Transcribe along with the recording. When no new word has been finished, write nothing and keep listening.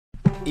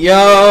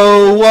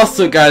Yo, what's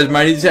up guys,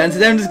 my name is and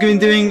today I'm just going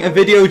to be doing a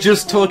video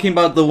just talking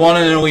about the one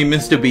and only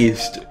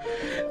Mrbeast.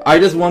 I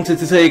just wanted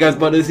to tell you guys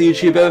about this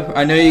YouTuber.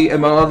 I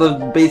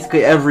know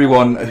basically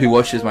everyone who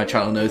watches my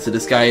channel knows that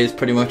this guy is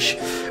pretty much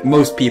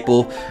most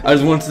people. I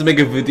just wanted to make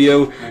a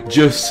video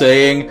just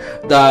saying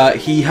that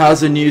he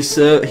has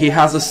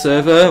a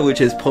server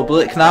which is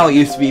public now. It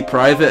used to be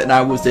private and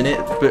I was in it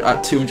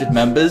at 200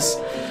 members.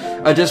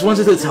 I just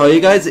wanted to tell you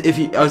guys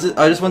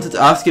I just wanted to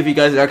ask if you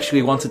guys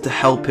actually wanted to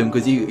help him,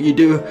 because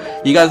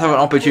you guys have an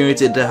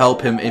opportunity to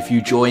help him if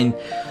you join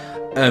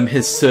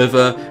his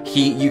server.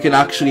 You can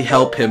actually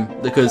help him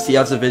because he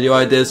has a video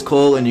ideas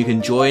call and you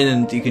can join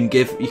and you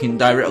can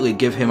directly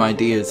give him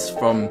ideas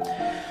from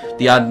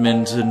the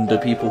admins and the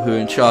people who are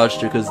in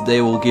charge, because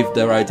they will give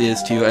their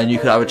ideas to you and you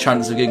could have a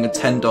chance of getting a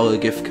 $10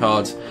 gift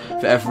card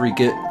for every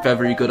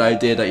good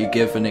idea that you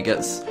give. And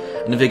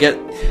if you get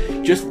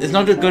it's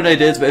not just good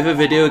ideas, but if a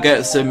video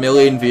gets 1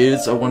 million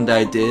views or one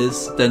day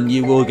ideas, then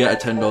you will get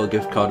a $10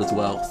 gift card as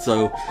well.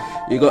 So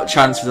you got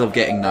chances of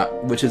getting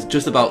that, which is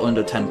just about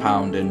under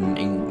 £10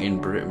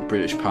 in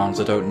British pounds,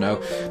 I don't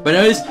know. But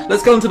anyways,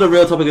 let's go into the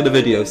real topic of the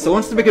video. So I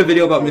wanted to make a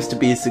video about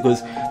Mrbeast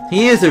because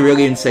he is a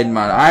really insane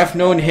man. I've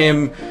known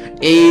him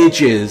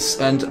ages,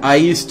 and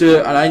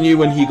I knew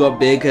when he got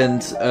big,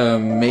 and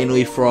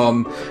mainly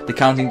from the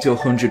counting to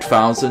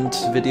 100,000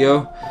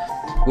 video,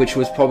 which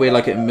was probably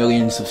like 1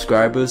 million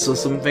subscribers or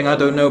something, I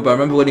don't know, but I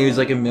remember when he was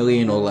like 1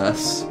 million or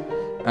less,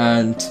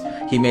 and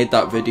he made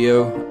that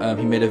video,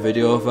 he made a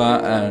video of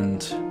that,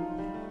 and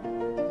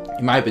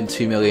it might have been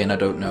 2 million, I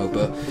don't know,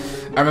 but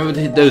I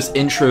remember those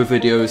intro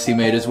videos he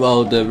made as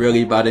well, the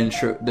really bad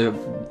intro, the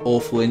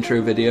awful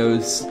intro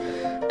videos.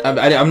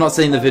 I'm not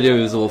saying the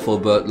video was awful,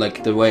 but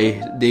like the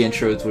way the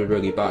intros were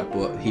really bad,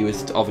 but he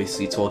was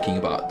obviously talking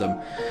about them.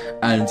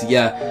 And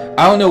yeah,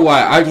 I don't know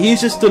why,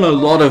 he's just done a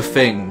lot of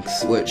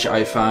things which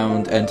I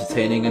found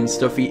entertaining and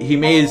stuff. He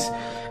made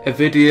a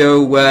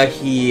video where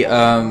he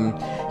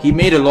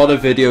made a lot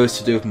of videos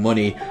to do with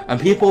money, and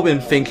people have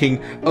been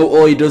thinking, oh,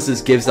 all he does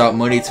is gives out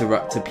money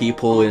to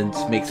people and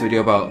makes a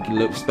video about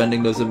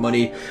spending loads of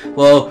money.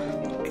 Well,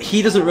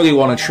 he doesn't really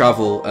want to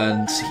travel,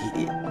 and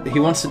he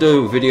wants to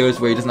do videos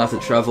where he doesn't have to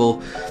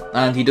travel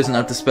and he doesn't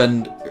have to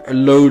spend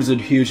loads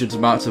and huge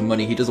amounts of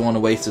money. He doesn't want to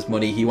waste his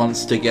money. He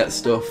wants to get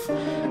stuff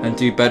and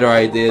do better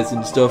ideas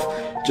and stuff.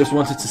 Just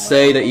wanted to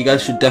say that you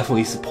guys should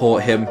definitely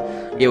support him.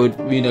 It would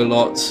mean a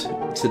lot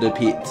to the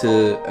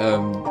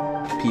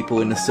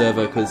people in the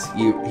server, because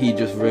he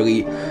just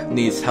really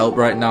needs help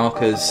right now,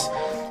 because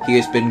he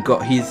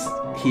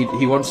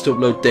wants to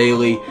upload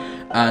daily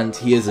and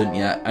he isn't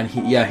yet, and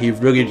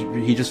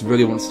he just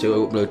really wants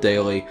to upload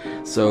daily.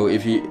 So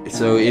if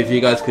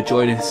you guys could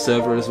join his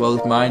server as well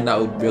as mine, that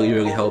would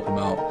really help him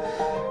out.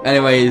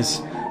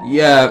 Anyways,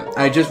 yeah,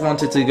 I just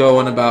wanted to go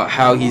on about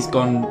how he's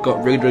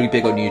got really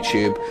big on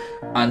YouTube,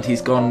 and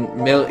he's gone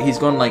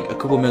like a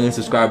couple million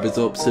subscribers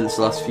up since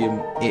the last few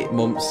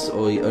months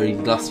or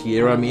last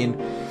year, I mean.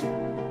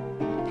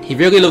 He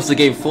really loves the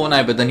game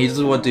Fortnite, but then he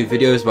doesn't want to do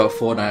videos about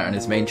Fortnite on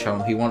his main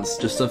channel. He wants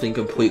just something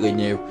completely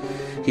new.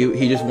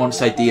 He just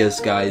wants ideas,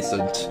 guys,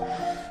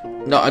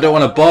 and no, I don't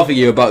want to bother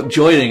you about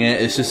joining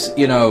it. It's just,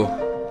 you know,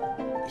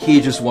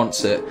 he just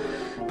wants it.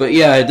 But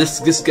yeah,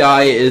 this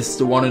guy is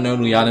the one and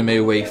only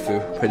anime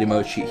waifu, pretty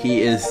much.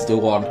 He is the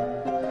one.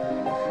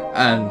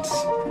 And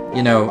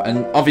you know,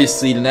 and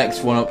obviously the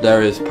next one up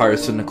there is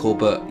Pyrocynical,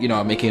 but you know,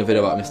 I'm making a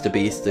video about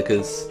Mrbeast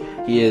because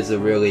he is a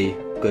really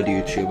good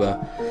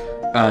YouTuber.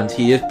 And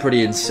he is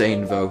pretty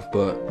insane though,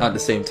 but at the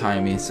same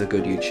time he's a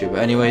good YouTuber.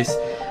 Anyways,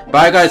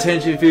 bye guys,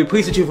 thank you for the video.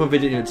 Please subscribe for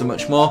videos and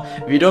much more.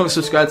 If you don't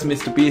subscribe to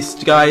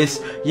Mrbeast, guys,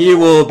 you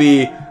will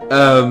be,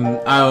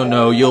 I don't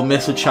know, you'll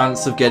miss a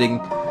chance of getting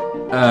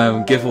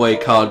giveaway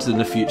cards in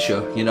the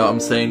future. You know what I'm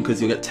saying?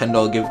 Because you'll get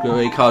 $10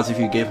 giveaway cards if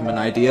you give him an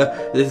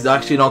idea. This is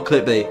actually not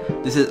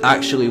clickbait. This is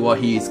actually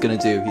what he's gonna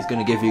do. He's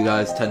gonna give you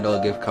guys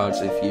 $10 gift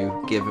cards if you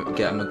get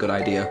him a good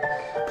idea.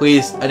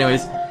 Please,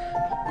 anyways.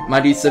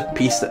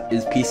 Mrbeast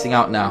is peacing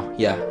out now.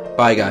 Yeah,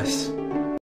 bye guys.